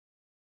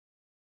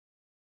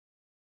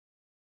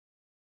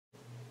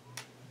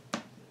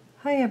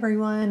Hi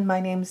everyone, my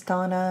name's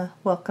Donna.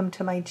 Welcome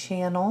to my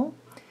channel.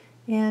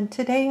 And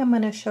today I'm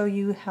going to show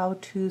you how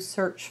to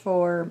search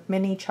for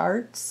mini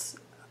charts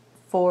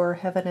for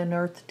Heaven and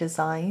Earth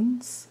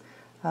designs,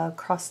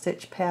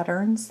 cross-stitch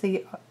patterns.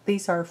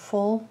 These are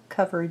full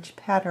coverage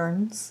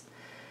patterns.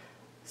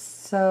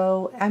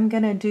 So I'm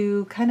going to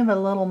do kind of a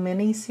little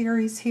mini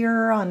series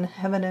here on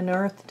Heaven and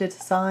Earth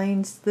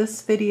designs.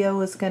 This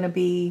video is going to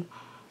be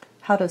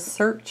how to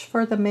search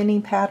for the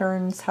mini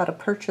patterns, how to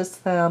purchase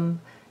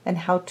them, and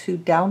how to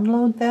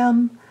download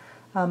them.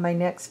 My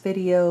next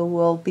video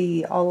will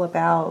be all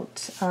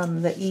about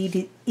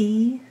the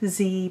EZ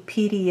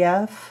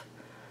PDF.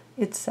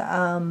 It's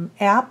an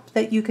app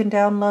that you can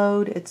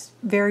download. It's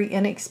very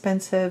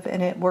inexpensive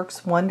and it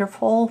works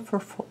wonderful for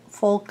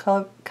full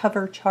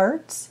cover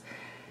charts.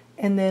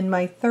 And then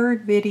my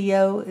third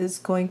video is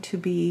going to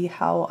be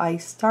how I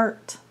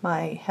start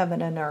my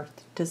Heaven and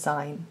Earth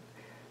design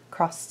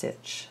cross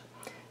stitch.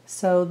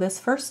 So this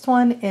first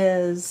one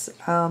is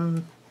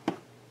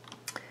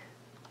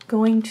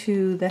going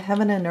to the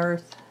Heaven and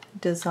Earth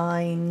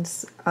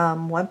Designs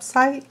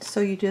website. So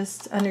you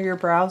just, under your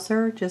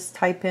browser, just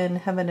type in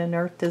Heaven and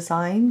Earth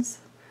Designs.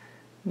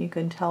 You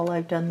can tell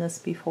I've done this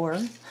before.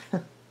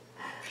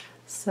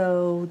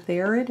 So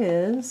there it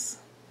is.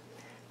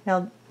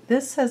 Now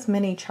this has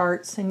mini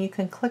charts and you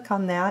can click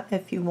on that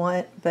if you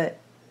want, but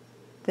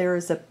there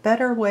is a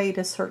better way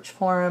to search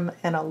for them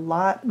and a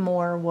lot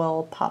more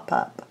will pop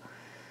up.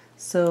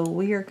 So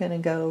we are going to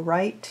go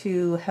right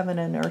to Heaven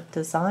and Earth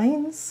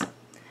Designs.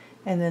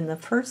 And then the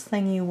first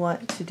thing you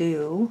want to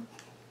do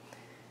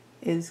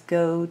is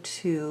go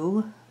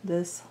to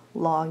this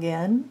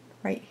login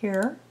right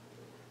here.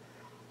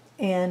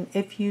 And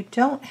if you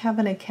don't have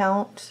an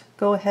account,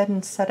 go ahead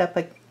and set up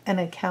an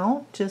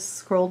account. Just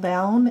scroll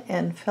down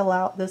and fill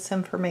out this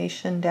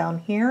information down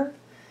here.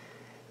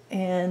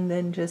 And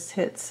then just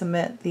hit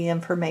submit the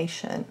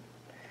information.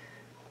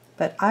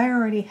 But I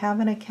already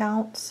have an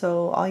account,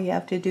 so all you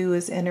have to do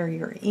is enter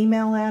your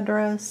email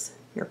address,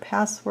 your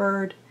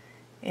password,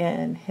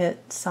 and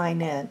hit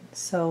sign in.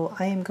 So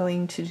I am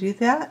going to do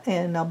that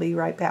and I'll be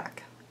right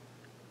back.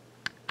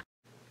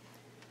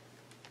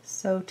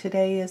 So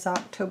today is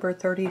October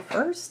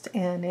 31st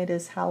and it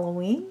is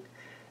Halloween.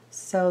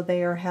 So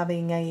they are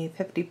having a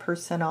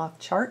 50% off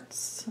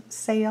charts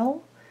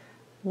sale,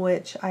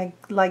 which I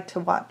like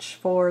to watch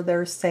for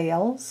their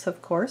sales,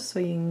 of course, so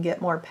you can get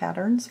more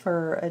patterns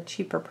for a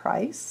cheaper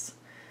price.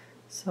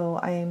 So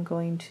I am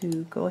going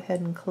to go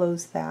ahead and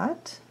close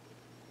that.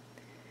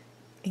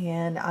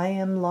 And I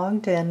am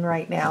logged in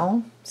right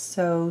now.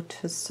 So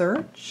to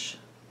search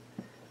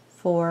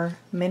for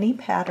mini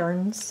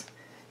patterns,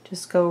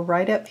 just go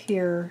right up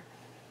here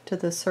to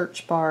the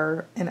search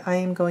bar and I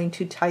am going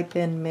to type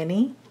in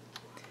mini,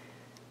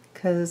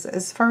 because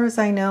as far as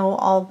I know,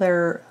 all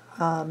their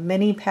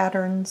mini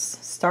patterns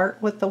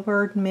start with the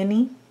word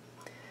mini.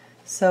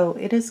 So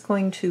it is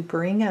going to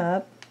bring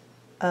up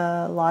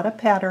a lot of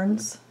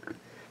patterns.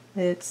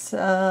 It's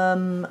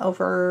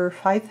over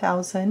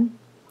 5,000.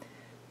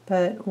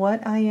 But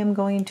what I am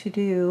going to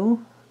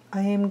do,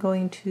 I am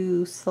going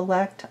to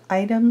select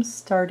items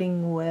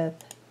starting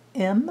with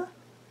M,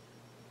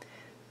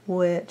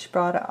 which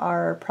brought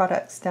our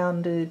products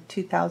down to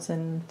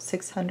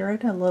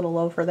 2,600, a little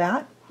over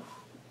that.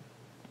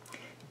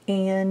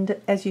 And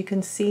as you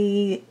can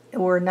see,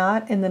 we're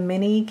not in the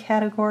mini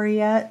category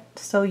yet,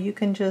 so you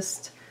can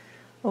just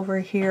over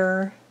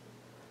here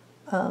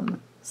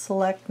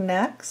select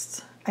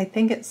next. I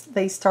think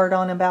they start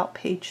on about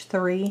page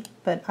 3,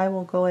 but I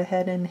will go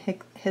ahead and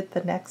hit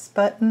the next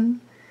button.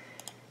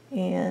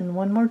 And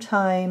one more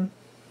time,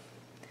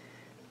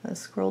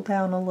 let's scroll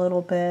down a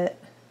little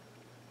bit.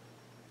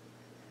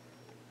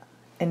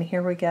 And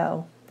here we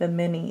go, the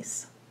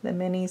minis. The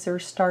minis are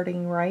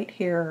starting right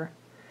here.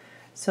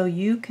 So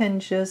you can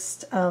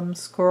just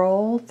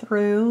scroll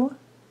through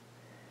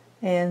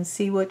and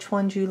see which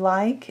ones you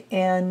like,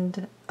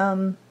 and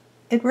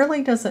it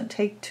really doesn't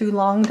take too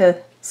long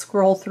to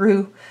scroll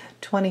through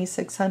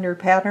 2,600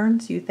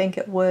 patterns. You think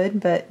it would,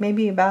 but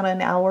maybe about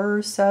an hour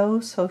or so.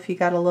 So if you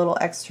got a little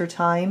extra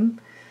time,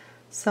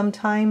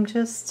 sometime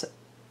just,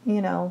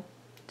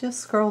 just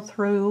scroll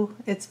through.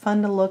 It's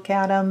fun to look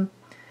at them.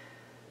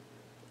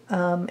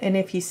 And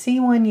if you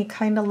see one you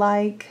kind of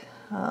like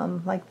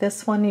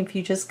this one, if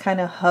you just kind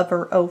of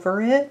hover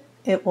over it,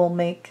 it will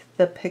make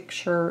the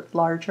picture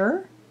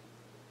larger.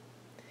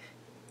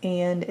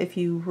 And if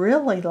you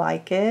really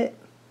like it,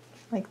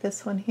 like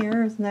this one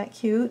here, isn't that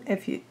cute?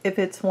 If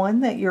it's one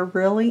that you're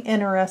really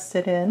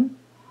interested in,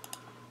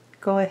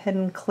 go ahead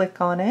and click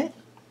on it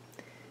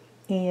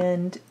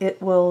and it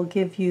will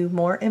give you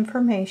more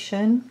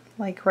information.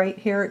 Like right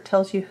here, it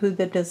tells you who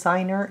the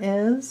designer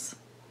is,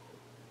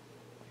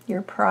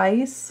 your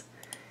price.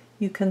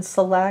 You can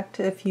select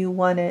if you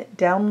want it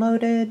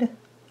downloaded,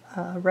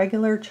 a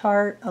regular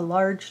chart, a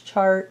large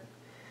chart,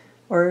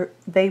 or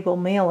they will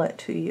mail it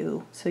to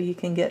you so you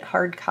can get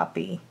hard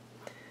copy.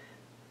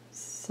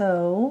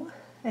 So,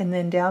 and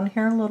then down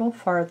here a little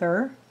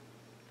farther,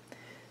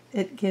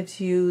 it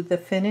gives you the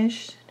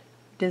finished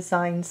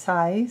design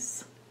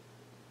size,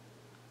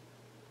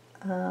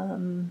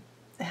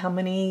 how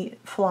many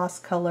floss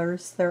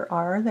colors there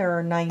are. There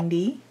are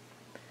 90.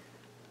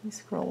 Let me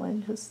scroll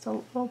in just a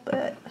little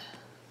bit.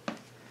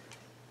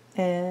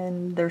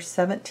 And there's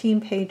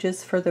 17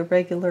 pages for the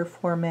regular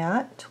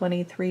format,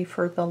 23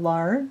 for the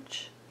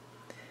large.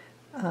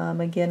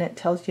 Again, it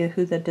tells you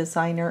who the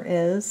designer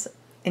is,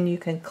 and you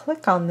can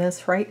click on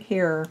this right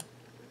here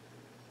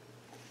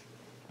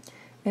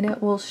and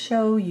it will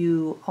show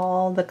you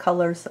all the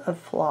colors of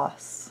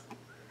floss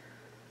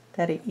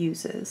that it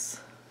uses.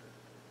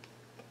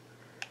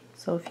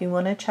 So if you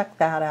want to check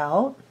that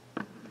out,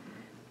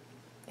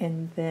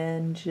 and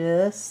then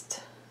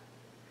just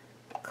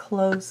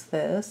close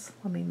this.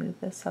 Let me move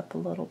this up a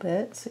little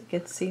bit so you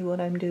can see what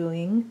I'm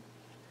doing.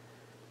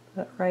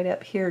 But right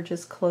up here,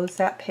 just close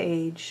that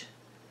page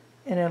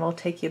and it'll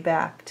take you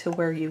back to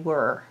where you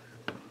were.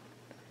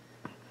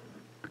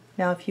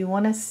 Now if you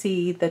want to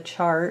see the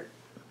chart,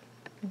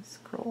 let's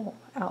scroll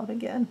out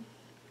again.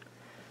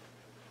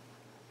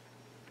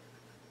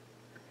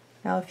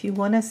 Now if you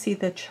want to see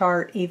the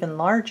chart even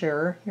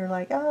larger, you're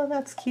like, oh,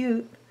 that's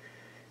cute.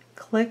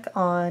 Click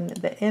on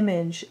the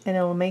image and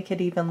it'll make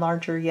it even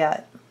larger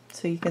yet,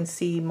 so you can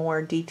see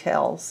more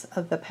details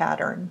of the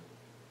pattern.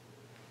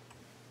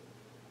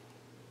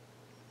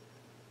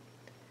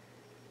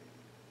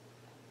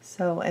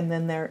 So, and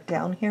then there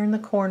down here in the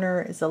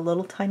corner is a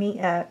little tiny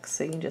X,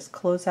 so you can just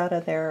close out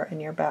of there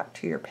and you're back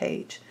to your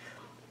page.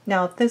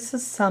 Now if this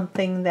is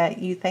something that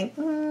you think,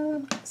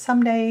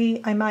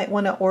 someday I might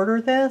want to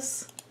order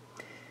this,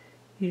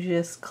 you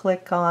just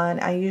click on,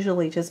 I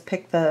usually just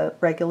pick the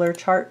regular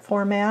chart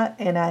format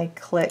and I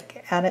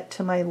click add it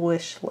to my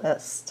wish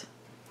list.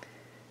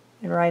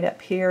 And right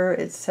up here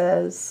it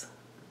says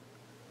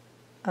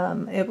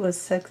it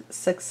was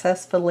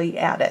successfully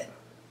added.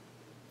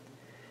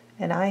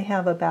 And I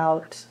have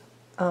about,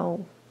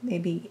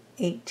 maybe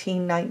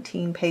 18,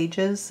 19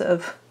 pages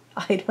of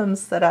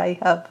items that I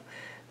have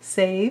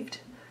saved.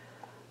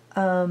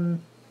 Now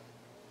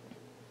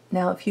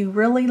if you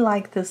really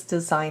like this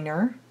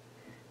designer,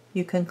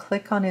 you can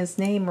click on his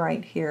name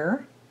right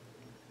here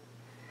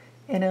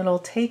and it'll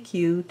take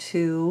you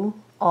to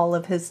all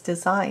of his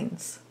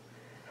designs.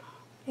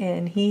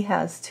 And he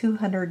has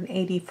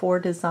 284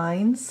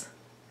 designs.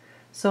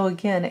 So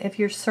again, if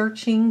you're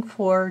searching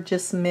for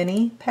just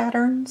mini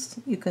patterns,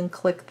 you can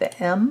click the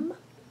M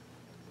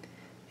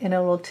and it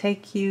will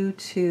take you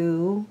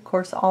to, of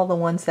course, all the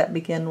ones that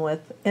begin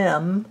with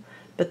M,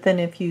 but then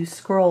if you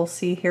scroll,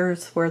 see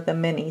here's where the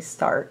minis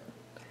start.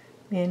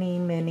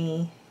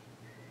 Mini,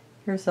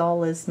 here's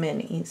all his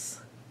minis.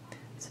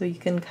 So you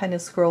can kind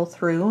of scroll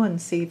through and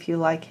see if you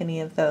like any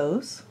of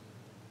those.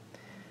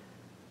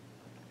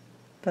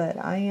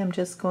 But I am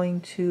just going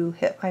to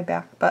hit my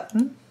back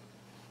button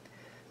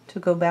to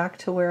go back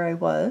to where I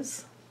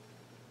was.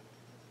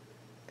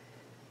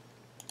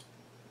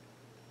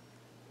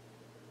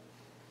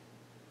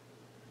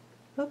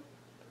 Oop,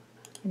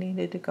 I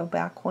needed to go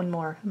back one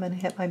more. I'm going to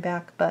hit my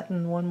back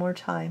button one more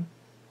time.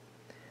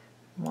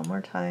 One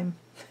more time.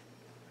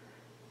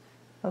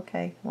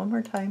 Okay, one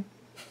more time.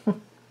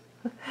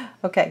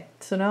 Okay,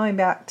 so now I'm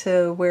back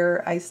to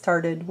where I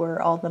started, where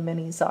all the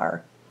minis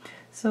are.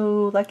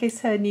 So like I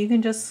said, you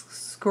can just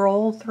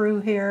scroll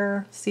through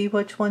here, see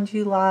which ones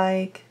you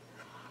like.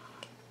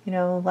 You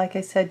know, like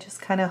I said,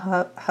 just kind of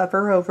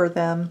hover over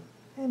them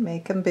and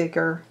make them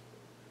bigger.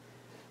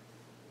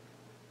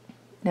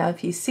 Now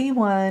if you see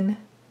one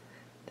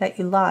that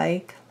you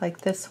like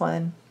this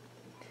one,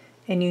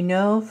 and you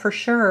know for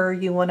sure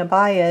you want to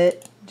buy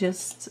it,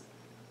 just,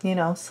 you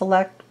know,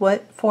 select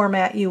what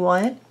format you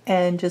want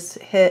and just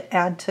hit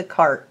add to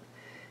cart.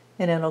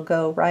 And it'll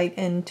go right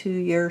into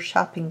your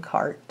shopping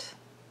cart.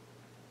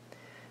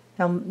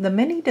 Now the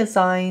mini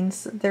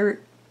designs, they're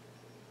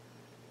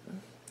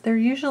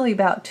usually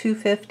about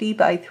 250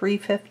 by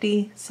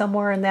 350,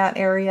 somewhere in that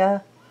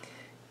area.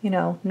 You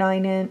know,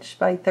 9-inch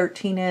by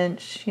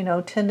 13-inch, you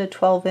know, 10 to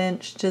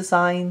 12-inch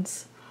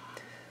designs,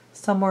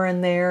 somewhere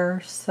in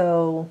there.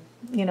 So,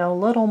 you know, a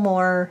little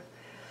more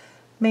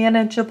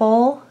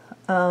manageable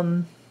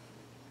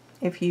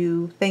if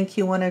you think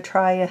you want to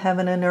try a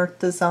heaven and earth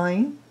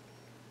design.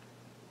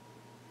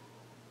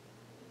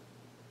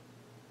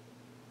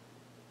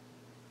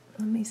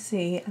 Let me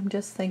see, I'm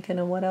just thinking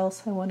of what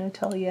else I want to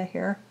tell you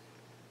here.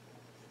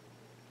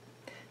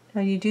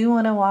 Now you do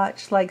want to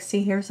watch, like,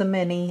 see here's a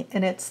mini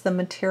and it's the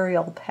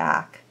material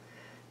pack.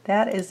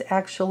 That is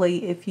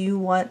actually, if you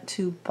want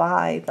to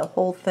buy the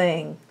whole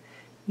thing,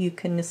 you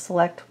can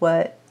select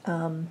what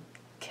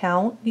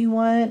count you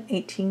want,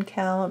 18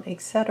 count,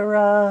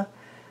 etc.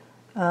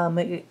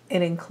 It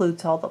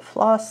includes all the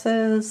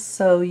flosses,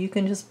 so you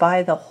can just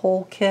buy the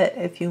whole kit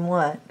if you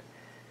want.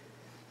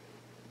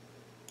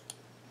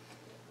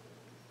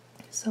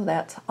 So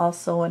that's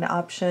also an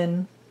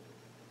option.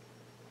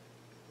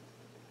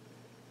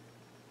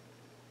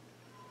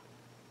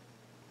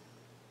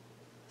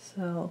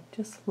 So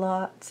just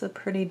lots of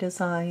pretty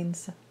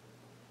designs.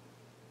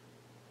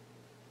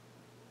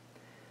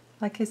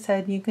 Like I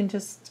said, you can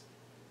just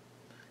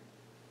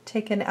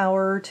take an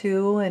hour or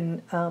two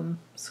and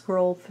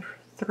scroll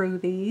through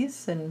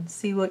these and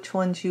see which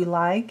ones you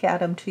like,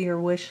 add them to your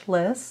wish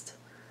list,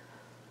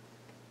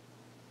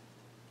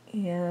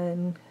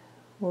 and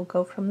we'll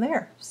go from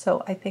there.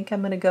 So I think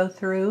I'm going to go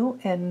through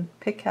and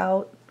pick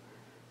out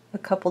a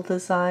couple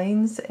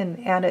designs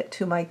and add it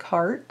to my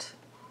cart,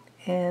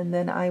 and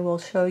then I will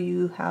show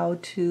you how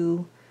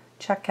to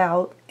check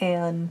out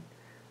and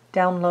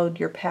download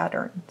your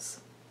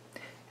patterns.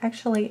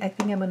 Actually, I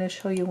think I'm going to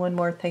show you one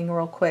more thing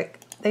real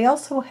quick. They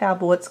also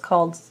have what's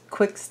called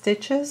quick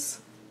stitches,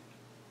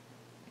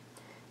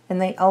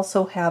 and they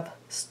also have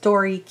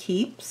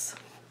Storykeeps.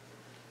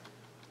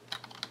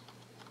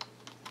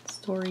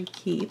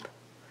 Storykeep.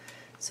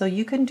 So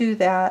you can do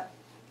that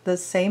the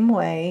same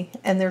way,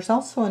 and there's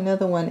also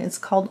another one, it's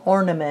called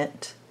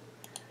Ornament.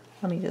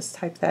 Let me just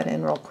type that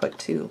in real quick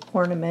too,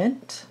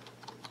 Ornament.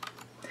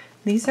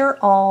 These are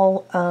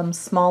all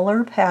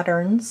smaller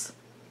patterns.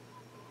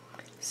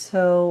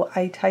 So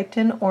I typed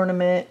in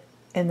Ornament,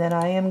 and then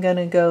I am going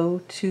to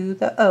go to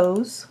the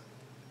O's,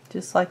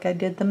 just like I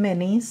did the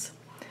minis.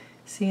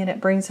 See, and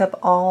it brings up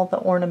all the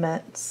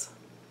ornaments.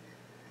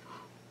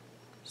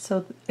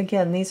 So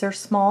again, these are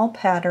small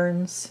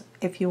patterns.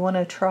 If you want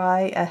to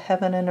try a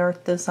heaven and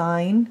earth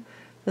design,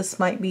 this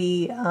might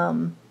be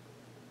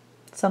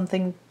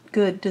something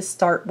good to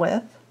start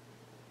with.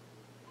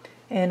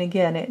 And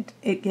again,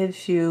 it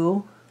gives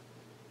you,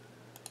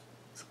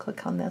 let's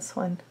click on this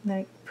one, isn't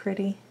that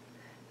pretty?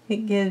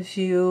 It gives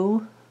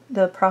you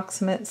the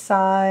approximate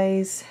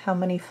size, how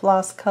many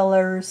floss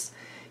colors.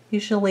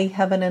 Usually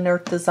heaven and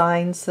earth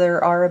designs,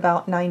 there are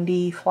about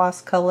 90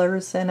 floss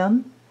colors in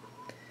them.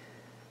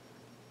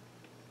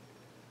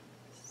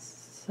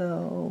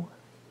 So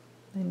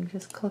then you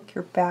just click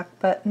your back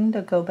button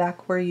to go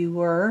back where you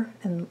were,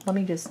 and let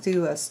me just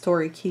do a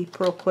Storykeep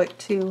real quick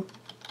too.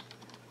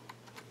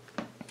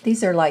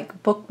 These are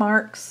like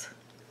bookmarks.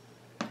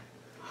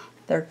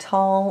 They're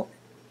tall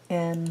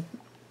and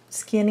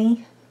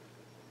skinny.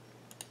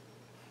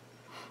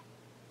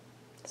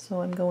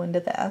 So I'm going to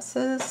the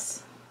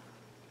S's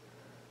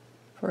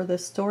for the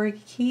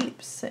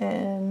Storykeeps,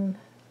 and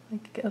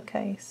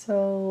okay,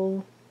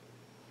 so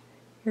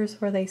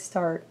here's where they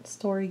start,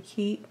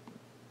 Storykeep.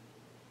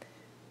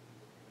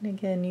 And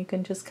again, you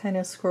can just kind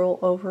of scroll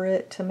over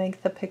it to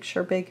make the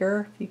picture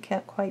bigger if you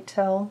can't quite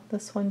tell.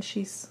 This one,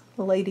 she's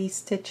a lady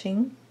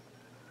stitching.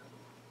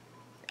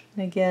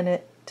 And again,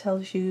 it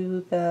tells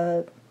you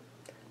the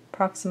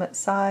approximate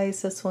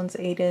size. This one's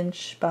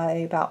 8" by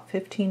about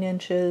 15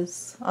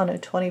 inches on a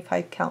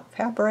 25 count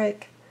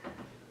fabric.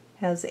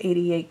 Has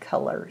 88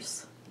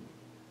 colors.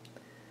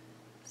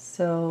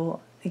 So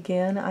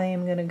again, I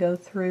am going to go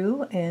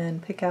through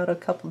and pick out a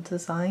couple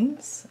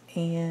designs,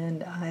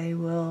 and I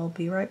will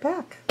be right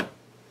back.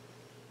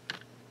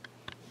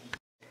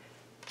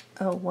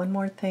 Oh, one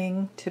more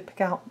thing to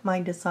pick out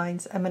my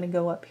designs. I'm going to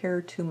go up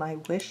here to my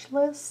wish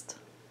list,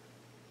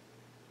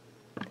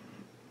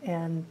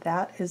 and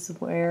that is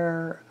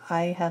where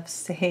I have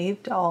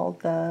saved all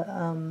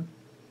the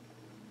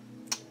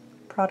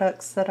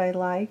products that I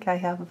like. I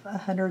have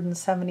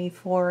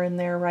 174 in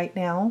there right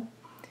now,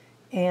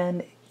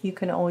 and you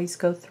can always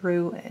go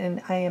through, and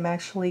I am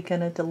actually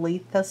going to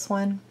delete this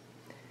one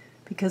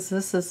because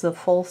this is the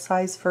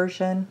full-size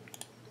version,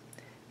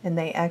 and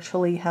they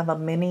actually have a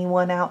mini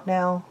one out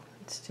now.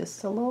 It's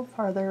just a little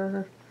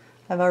farther.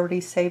 I've already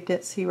saved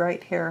it, see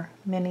right here,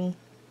 mini,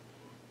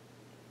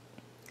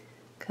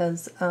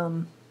 because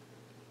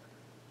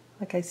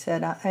like I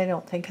said, I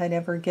don't think I'd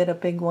ever get a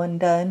big one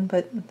done,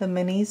 but the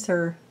minis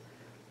are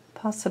a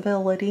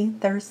possibility.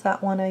 There's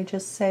that one I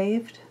just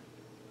saved.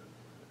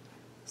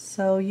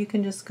 So you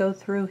can just go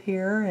through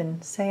here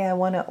and say I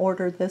want to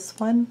order this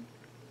one.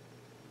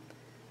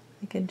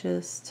 You can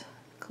just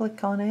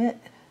click on it.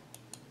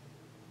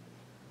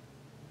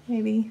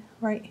 Maybe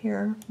right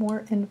here,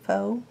 more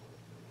info.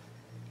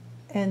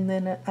 And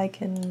then I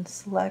can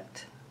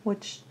select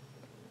which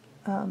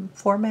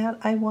format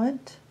I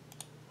want,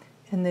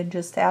 and then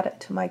just add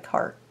it to my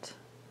cart.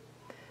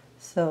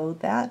 So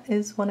that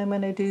is what I'm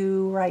going to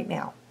do right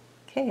now.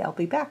 Okay, I'll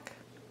be back.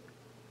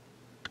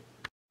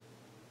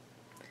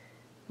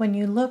 When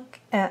you look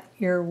at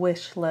your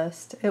wish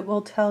list, it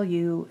will tell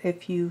you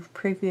if you've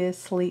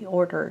previously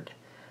ordered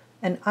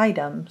an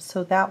item,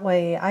 so that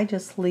way I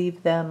just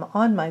leave them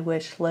on my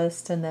wish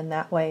list, and then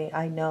that way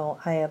I know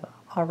I have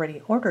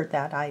already ordered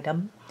that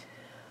item.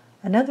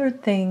 Another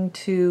thing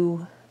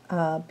to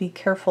be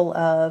careful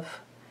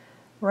of,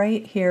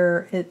 right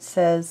here it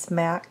says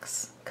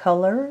max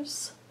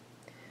colors.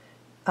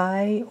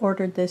 I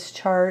ordered this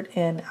chart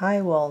and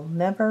I will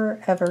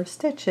never ever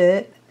stitch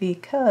it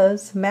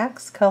because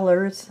max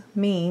colors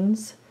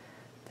means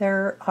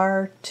there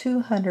are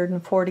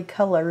 240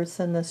 colors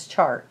in this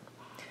chart.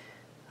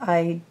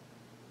 I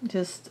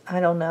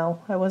don't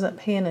know. I wasn't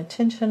paying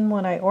attention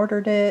when I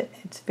ordered it.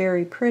 It's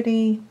very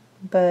pretty,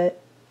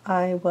 but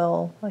I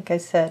will, like I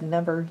said,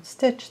 never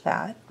stitch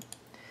that.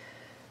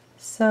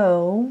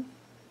 So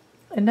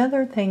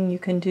another thing you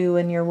can do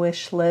in your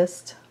wish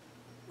list,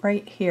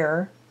 right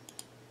here,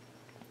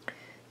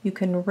 you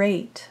can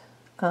rate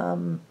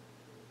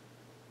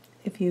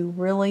If you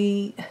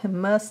really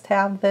must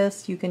have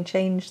this, you can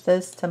change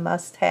this to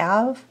must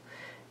have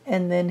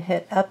and then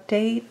hit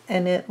update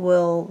and it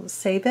will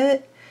save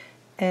it.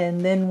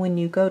 And then when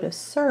you go to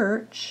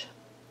search,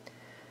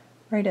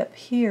 right up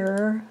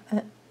here,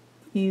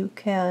 you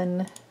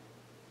can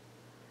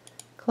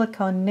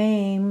click on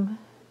name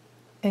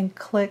and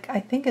click, I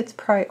think it's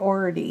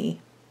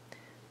priority,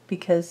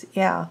 because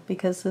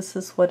this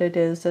is what it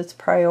is, it's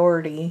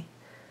priority.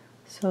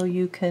 So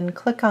you can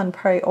click on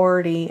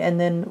priority and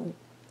then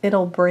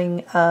it'll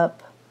bring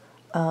up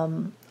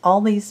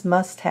all these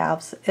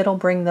must-haves. It'll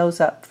bring those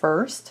up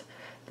first.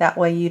 That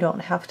way you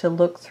don't have to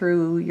look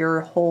through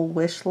your whole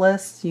wish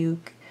list.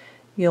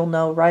 You'll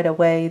know right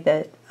away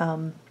that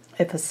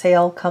if a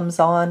sale comes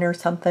on or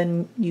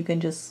something, you can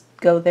just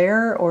go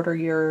there, order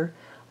your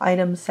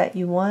items that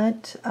you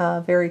want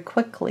very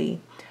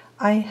quickly.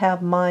 I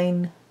have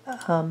mine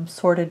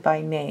sorted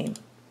by name,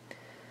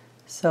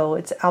 so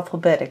it's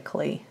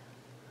alphabetically.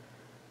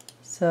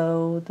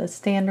 So the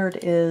standard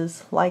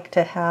is like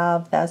to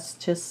have, that's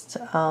just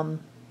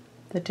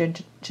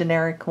the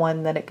generic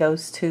one that it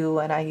goes to,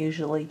 and I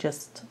usually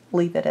just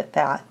leave it at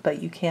that,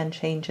 but you can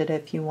change it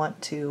if you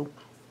want to.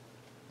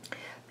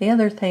 The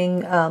other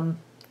thing,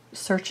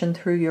 searching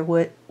through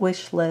your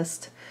wish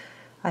list,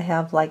 I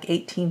have like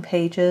 18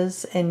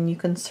 pages, and you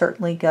can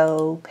certainly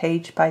go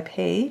page by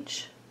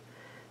page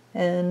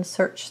and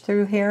search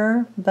through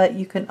here, but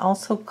you can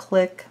also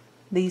click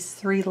these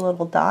three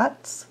little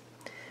dots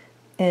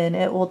and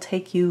it will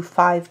take you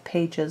 5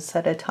 pages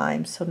at a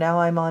time. So now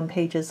I'm on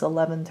pages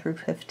 11 through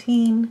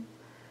 15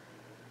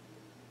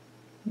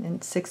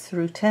 and 6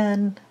 through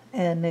 10,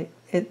 and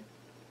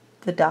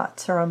the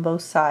dots are on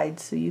both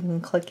sides, so you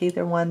can click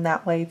either one.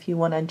 That way if you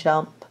want to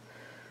jump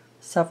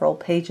several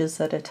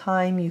pages at a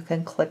time, you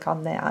can click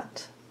on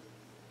that.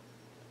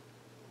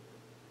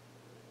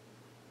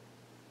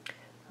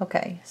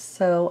 Okay,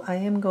 so I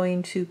am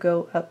going to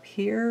go up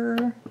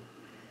here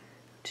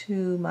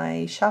to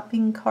my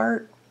shopping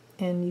cart,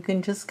 and you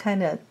can just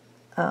kind of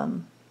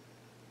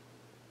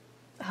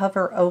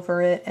hover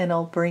over it and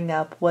it'll bring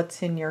up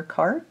what's in your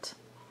cart.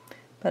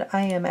 But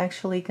I am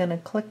actually going to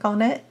click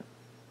on it,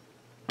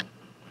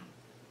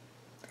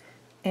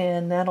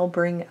 and that'll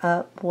bring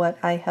up what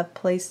I have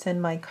placed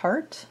in my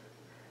cart.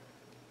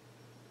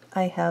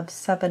 I have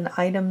 7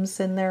 items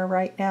in there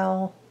right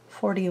now,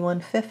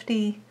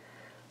 $41.50.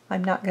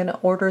 I'm not going to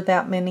order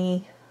that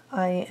many.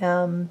 I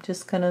am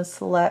just going to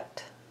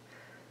select,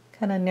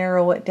 kind of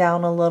narrow it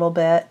down a little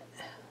bit.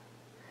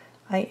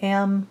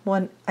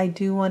 I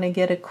do want to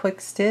get a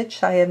quick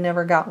stitch. I have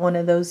never got one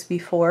of those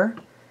before,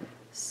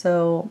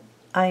 so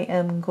I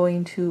am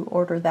going to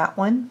order that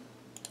one.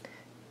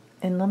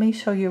 And let me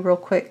show you real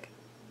quick.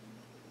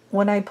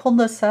 When I pull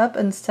this up,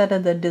 instead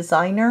of the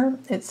designer,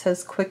 it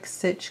says quick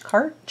stitch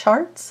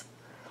charts,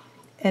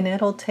 and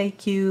it'll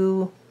take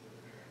you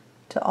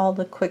to all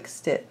the quick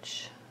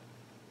stitch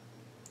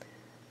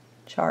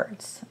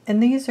charts.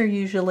 And these are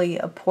usually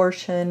a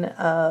portion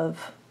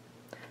of,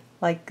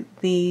 like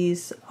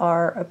these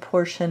are a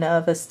portion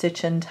of a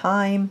stitch in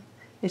time.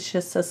 It's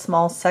just a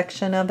small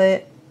section of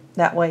it.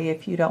 That way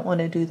if you don't want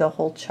to do the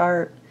whole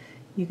chart,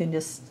 you can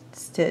just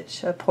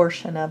stitch a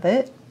portion of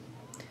it.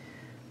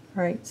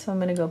 Alright, so I'm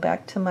going to go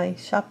back to my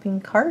shopping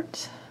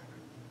cart.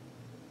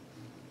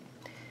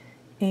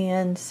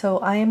 And so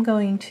I am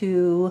going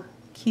to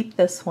keep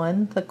this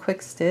one, the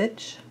quick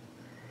stitch.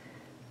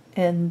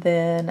 And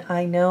then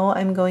I know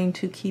I'm going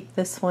to keep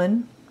this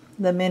one,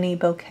 the mini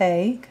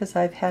bouquet, because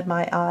I've had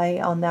my eye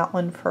on that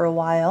one for a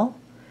while.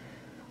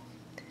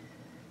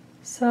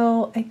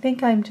 So I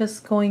think I'm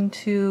just going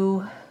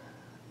to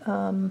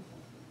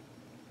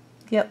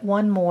get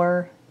one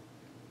more.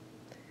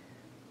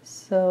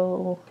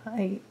 So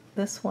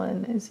this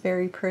one is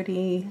very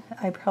pretty.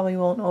 I probably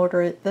won't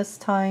order it this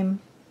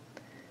time.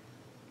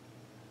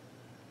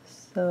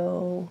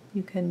 So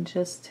you can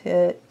just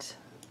hit,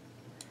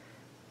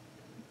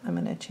 I'm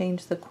going to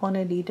change the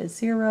quantity to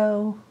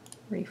 0,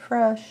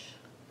 refresh.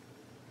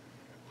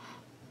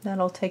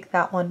 That'll take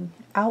that one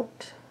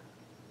out.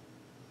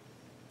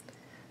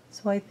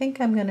 So I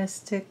think I'm going to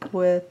stick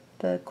with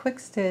the quick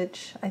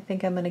stitch. I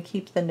think I'm going to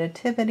keep the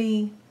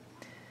nativity.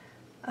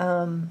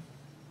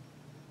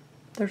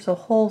 There's a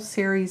whole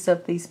series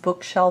of these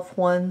bookshelf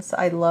ones.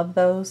 I love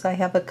those. I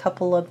have a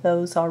couple of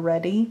those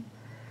already.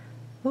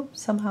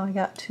 Oops, somehow I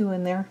got 2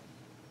 in there.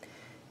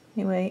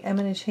 Anyway, I'm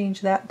going to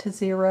change that to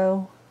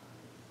 0.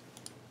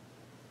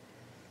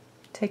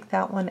 Take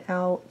that one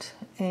out,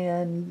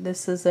 and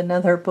this is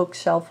another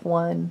bookshelf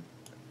one.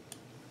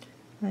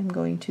 I'm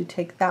going to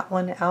take that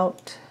one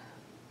out.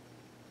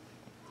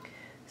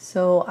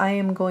 So I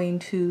am going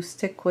to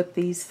stick with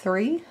these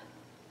 3.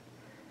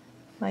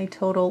 My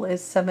total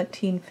is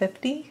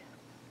 $17.50.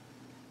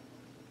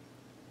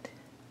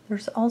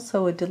 There's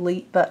also a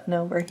delete button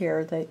over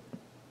here that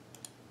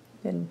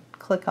you can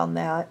click on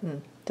that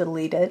and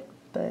delete it,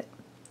 but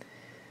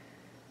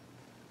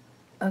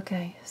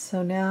okay,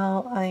 so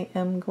now I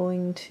am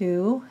going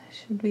to,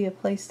 should be a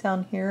place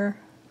down here.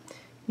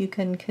 You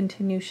can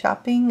continue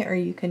shopping or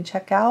you can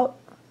check out.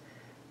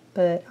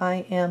 but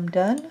I am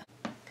done.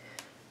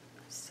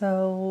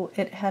 So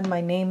it had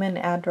my name and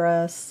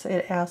address.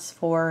 It asked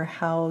for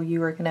how you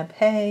were going to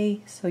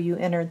pay, so you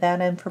enter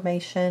that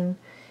information,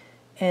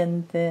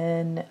 and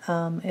then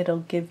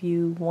it'll give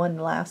you one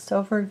last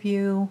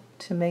overview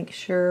to make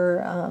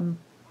sure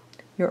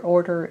your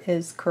order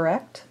is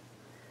correct,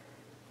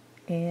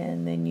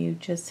 and then you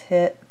just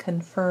hit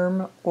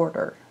confirm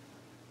order.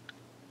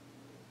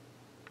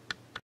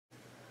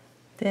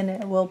 Then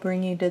it will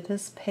bring you to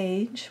this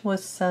page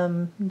with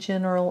some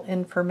general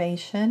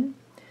information.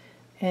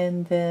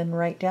 And then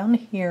right down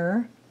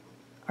here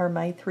are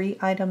my 3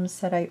 items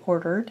that I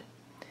ordered.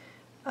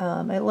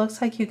 It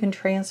looks like you can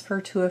transfer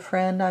to a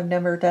friend. I've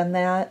never done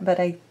that, but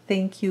I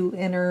think you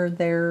enter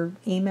their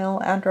email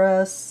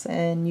address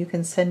and you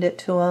can send it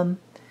to them.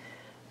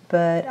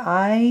 But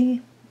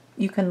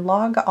you can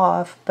log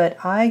off,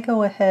 but I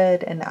go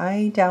ahead and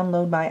I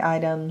download my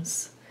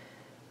items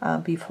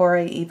before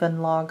I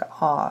even log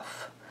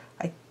off.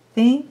 I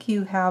think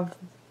you have,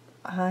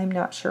 I'm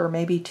not sure,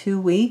 maybe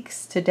 2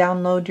 weeks to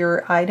download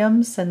your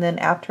items, and then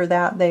after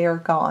that they are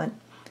gone.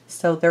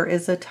 So there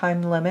is a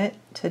time limit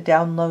to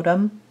download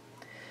them.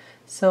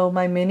 So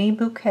my mini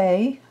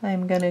bouquet,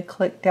 I'm going to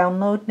click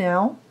download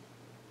now.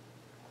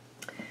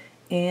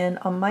 And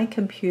on my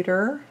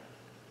computer,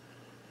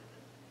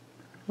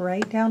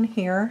 right down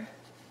here,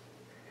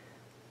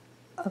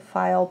 a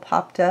file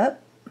popped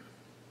up.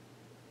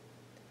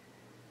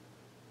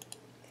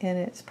 And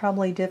it's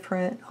probably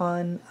different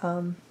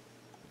on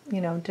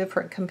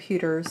different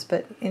computers,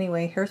 but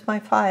anyway, here's my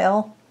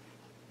file,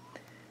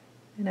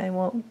 and I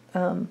won't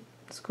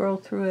scroll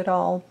through it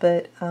all,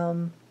 but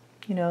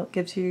it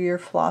gives you your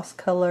floss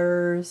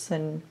colors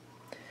and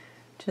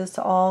just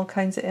all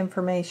kinds of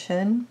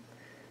information.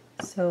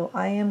 So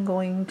I am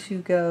going to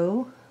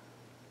go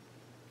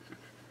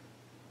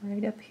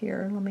right up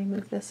here. Let me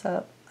move this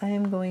up. I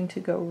am going to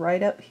go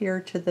right up here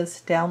to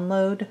this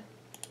download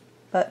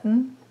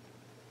button,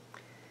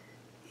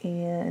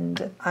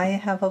 and I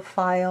have a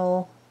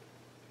file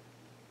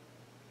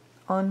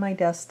on my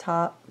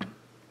desktop.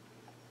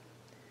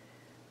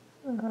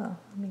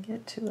 Let me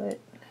get to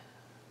it.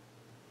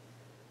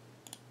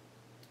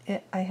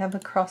 I have a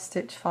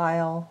cross-stitch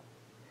file,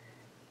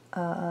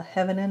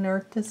 Heaven and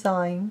Earth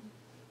Design,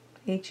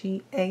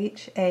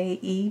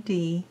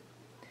 HAED,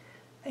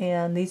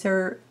 and these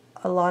are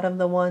a lot of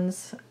the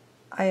ones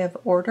I have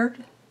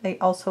ordered. They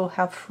also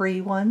have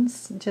free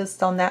ones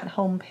just on that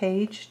home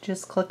page.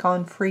 Just click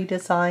on free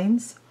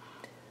designs.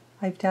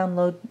 I've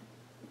downloaded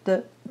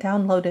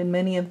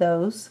many of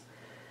those.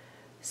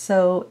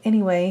 So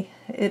anyway,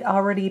 it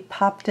already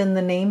popped in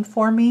the name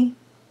for me,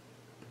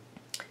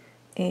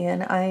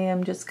 and I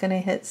am just going to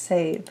hit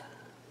save.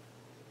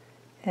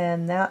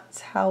 And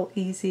that's how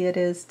easy it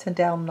is to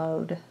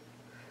download.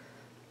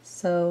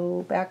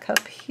 So back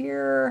up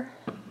here,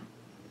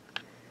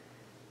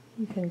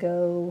 you can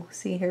go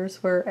see,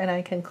 here's where, and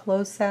I can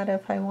close that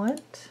if I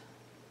want.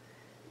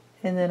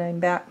 And then I'm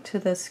back to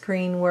the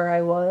screen where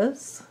I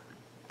was.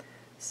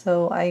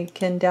 So I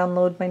can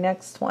download my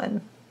next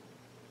one.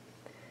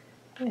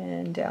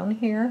 And down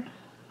here,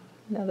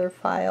 another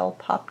file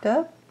popped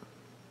up.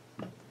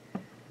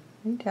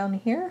 Right down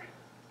here.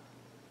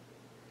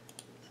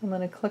 So I'm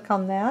going to click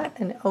on that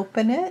and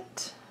open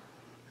it.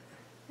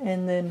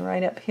 And then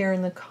right up here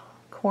in the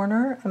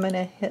corner, I'm going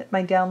to hit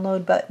my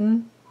download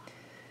button.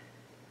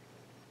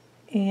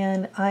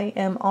 And I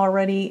am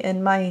already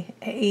in my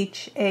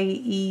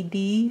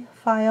HAED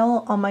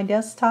file on my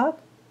desktop.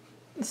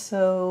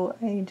 So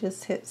I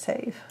just hit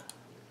save.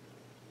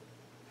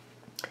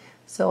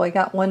 So I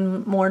got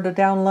one more to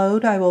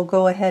download. I will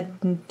go ahead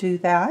and do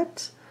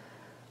that.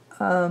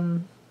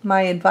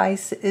 My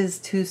advice is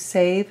to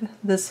save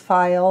this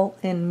file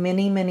in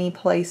many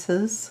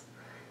places.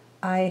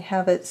 I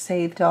have it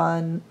saved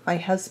on my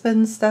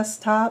husband's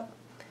desktop.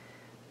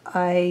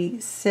 I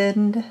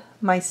send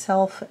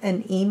myself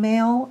an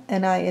email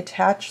and I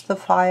attach the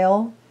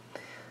file,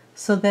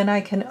 so then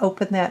I can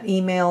open that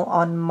email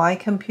on my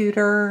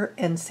computer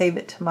and save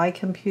it to my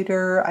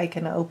computer. I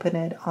can open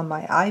it on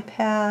my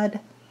iPad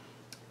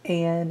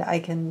and I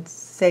can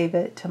save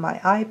it to my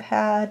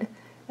iPad,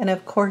 and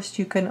of course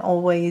you can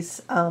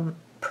always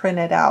print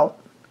it out.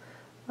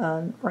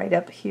 Right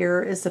up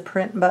here is the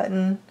print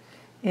button.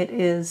 It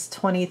is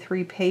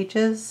 23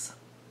 pages,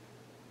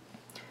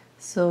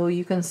 so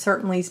you can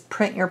certainly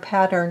print your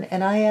pattern,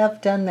 and I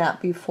have done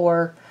that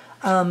before.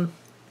 Let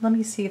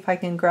me see if I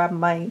can grab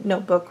my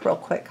notebook real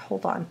quick.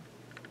 Hold on.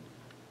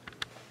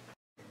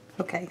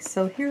 Okay,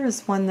 so here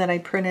is one that I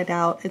printed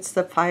out. It's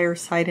the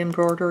fireside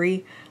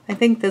embroidery. I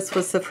think this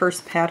was the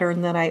first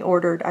pattern that I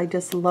ordered. I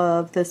just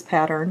love this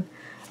pattern.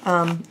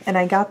 And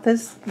I got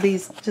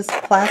these just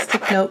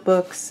plastic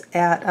notebooks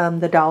at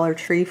the Dollar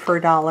Tree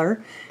for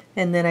 $1.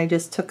 And then I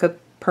just took a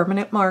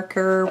permanent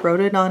marker,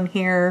 wrote it on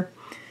here.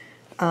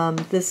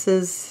 This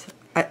is,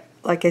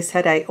 like I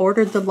said, I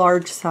ordered the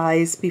large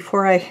size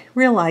before I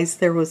realized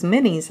there was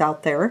minis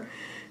out there.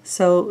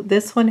 So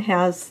this one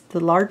has the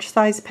large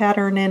size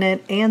pattern in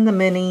it and the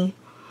mini,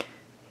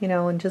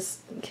 and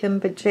just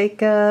Kimba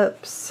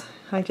Jacobs.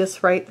 I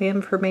just write the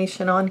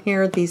information on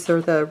here. These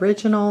are the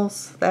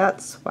originals.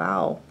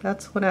 Wow,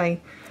 that's when I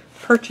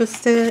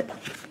purchased it.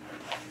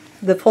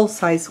 The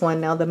full-size one.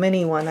 Now the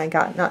mini one I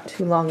got not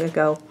too long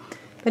ago.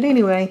 But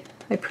anyway,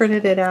 I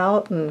printed it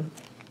out and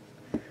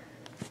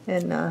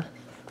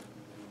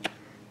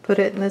put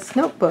it in this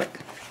notebook.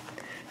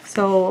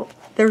 So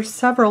there's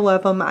several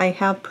of them I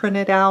have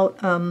printed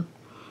out.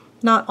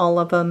 Not all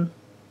of them,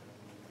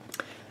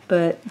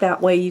 but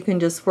that way you can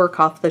just work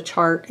off the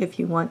chart if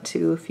you want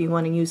to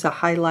use a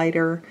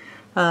highlighter,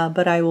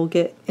 but I will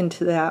get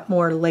into that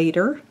more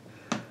later.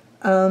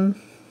 I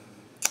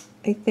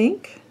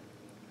think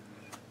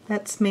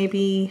that's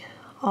maybe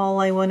all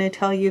I want to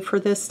tell you for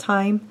this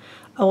time.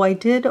 Oh, I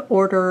did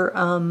order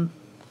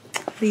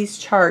these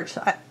charts.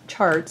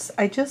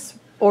 I just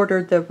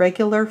ordered the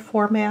regular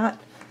format.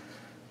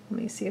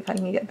 Let me see if I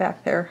can get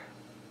back there.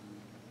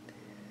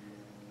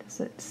 Does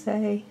it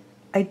say?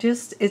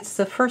 It's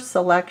the first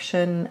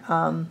selection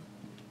on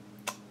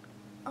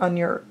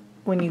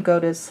when you go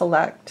to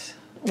select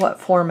what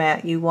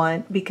format you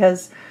want,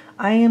 because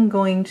I am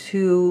going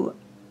to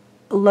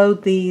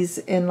load these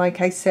in,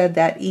 like I said,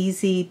 that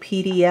easy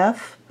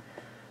PDF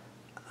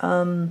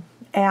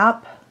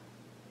app.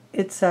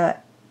 It's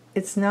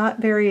not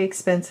very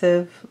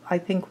expensive. I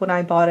think when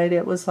I bought it,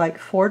 it was like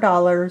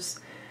 $4,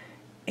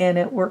 and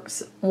it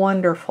works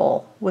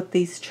wonderful with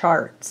these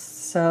charts.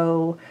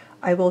 So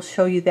I will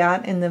show you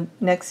that in the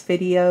next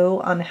video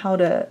on how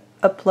to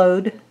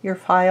upload your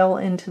file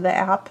into the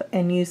app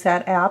and use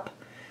that app.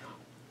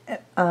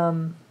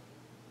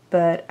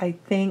 But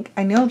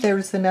I know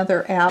there's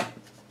another app.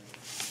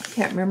 I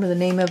can't remember the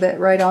name of it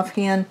right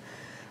offhand.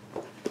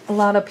 A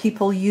lot of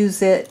people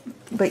use it,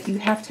 but you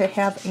have to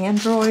have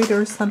Android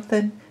or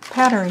something.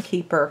 Pattern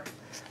Keeper.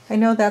 I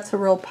know that's a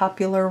real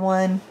popular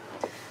one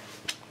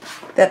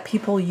that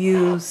people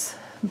use,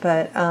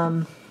 but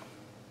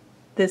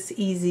this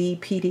easy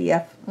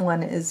PDF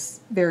one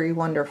is very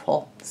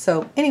wonderful.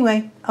 So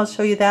anyway, I'll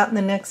show you that in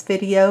the next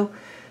video.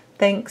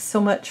 Thanks so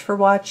much for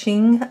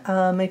watching.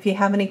 If you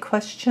have any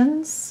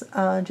questions,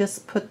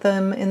 just put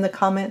them in the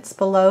comments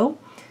below.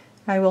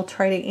 I will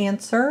try to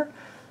answer.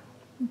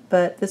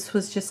 But this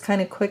was just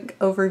kind of quick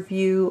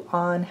overview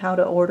on how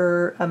to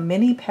order a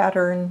mini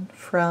pattern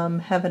from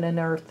Heaven and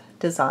Earth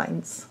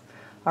Designs.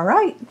 All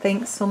right,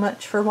 thanks so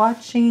much for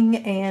watching,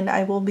 and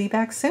I will be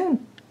back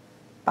soon.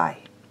 Bye.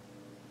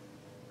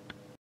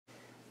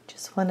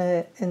 Just want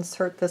to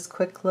insert this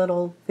quick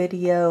little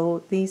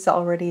video. These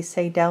already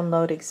say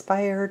download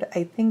expired.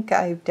 I think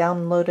I've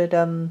downloaded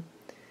them,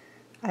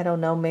 I don't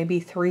know,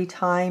 maybe 3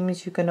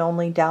 times. You can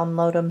only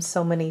download them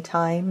so many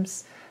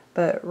times.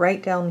 But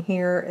right down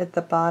here at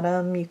the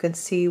bottom, you can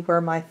see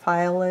where my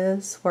file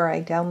is, where I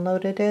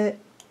downloaded it.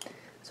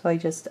 So I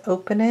just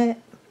open it,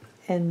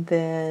 and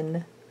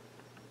then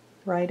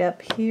right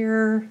up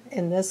here,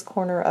 in this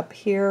corner up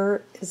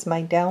here, is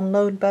my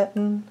download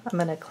button. I'm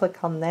going to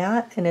click on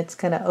that, and it's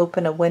going to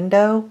open a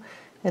window.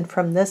 And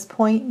from this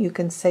point, you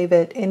can save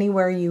it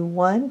anywhere you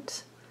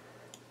want.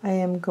 I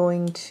am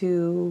going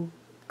to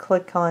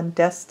click on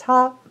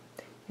Desktop,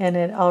 and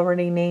it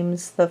already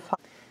names the file.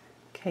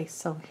 Okay,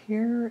 so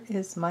here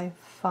is my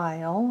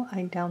file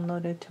I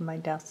downloaded to my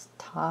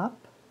desktop.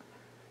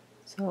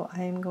 So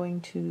I am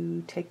going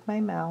to take my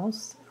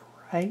mouse,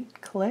 right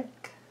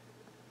click,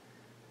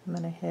 I'm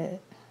going to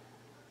hit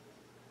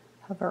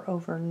hover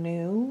over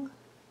New,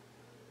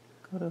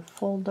 go to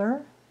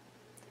Folder,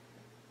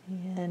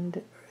 and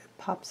it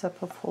pops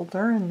up a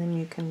folder, and then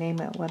you can name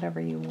it whatever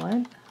you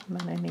want. I'm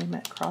going to name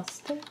it Cross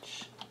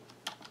Stitch.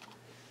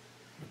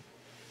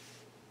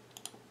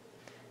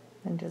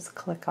 And just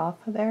click off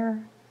of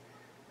there,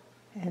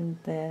 and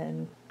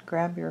then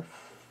grab your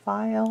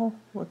file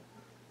with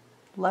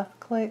left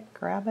click,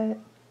 grab it,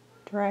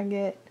 drag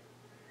it,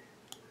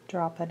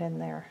 drop it in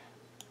there.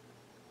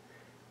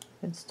 You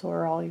can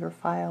store all your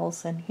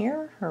files in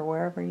here or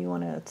wherever you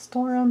want to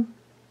store them.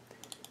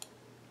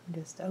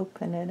 Just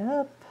open it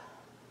up,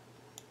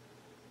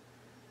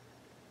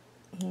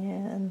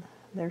 and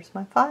there's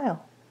my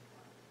file.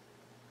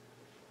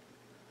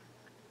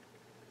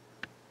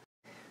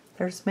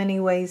 There's many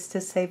ways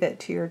to save it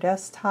to your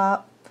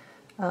desktop.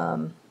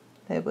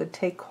 It would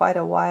take quite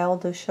a while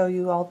to show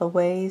you all the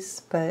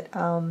ways, but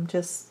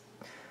just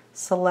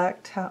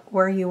select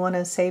where you want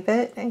to save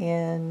it,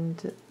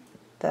 and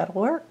that'll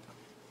work.